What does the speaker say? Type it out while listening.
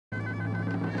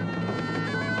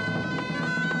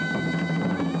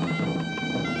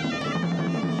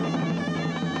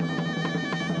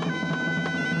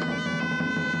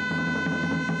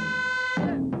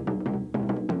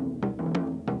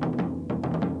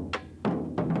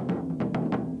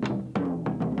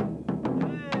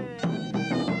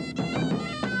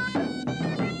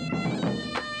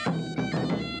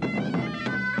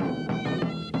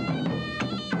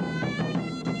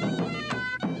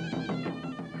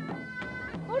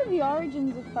the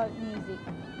origins of folk music?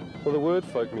 Well, the word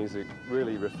folk music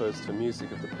really refers to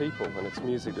music of the people, and it's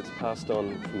music that's passed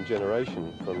on from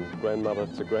generation, from grandmother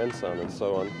to grandson and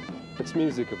so on. It's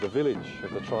music of the village,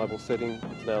 of the tribal setting.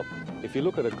 Now, if you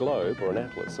look at a globe or an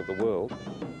atlas of the world,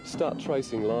 start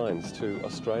tracing lines to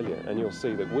Australia, and you'll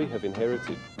see that we have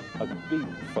inherited a big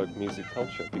folk music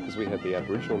culture because we had the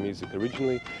Aboriginal music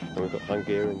originally, and we've got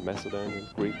Hungarian, Macedonian,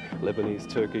 Greek, Lebanese,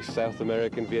 Turkish, South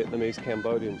American, Vietnamese,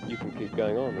 Cambodian, you can keep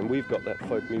going on, and we've got that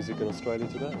folk music in Australia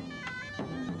today.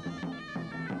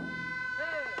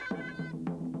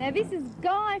 Now this is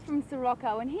Guy from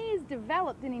Sirocco, and he has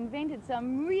developed and invented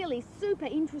some really super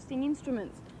interesting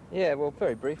instruments. Yeah, well,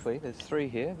 very briefly, there's 3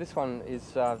 here. This one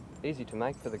is easy to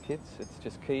make for the kids. It's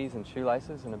just keys and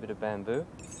shoelaces and a bit of bamboo.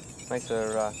 Makes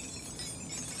a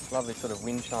lovely sort of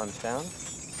wind chime sound.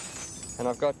 And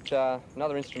I've got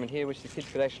another instrument here which the kids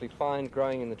could actually find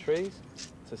growing in the trees.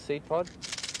 It's a seed pod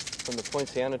from the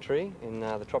poinciana tree in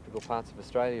the tropical parts of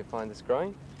Australia. You find this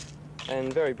growing.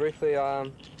 And very briefly,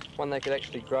 one they could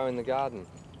actually grow in the garden.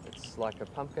 It's like a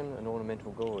pumpkin, an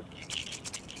ornamental gourd.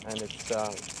 And it's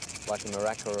like a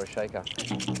maraca or a shaker.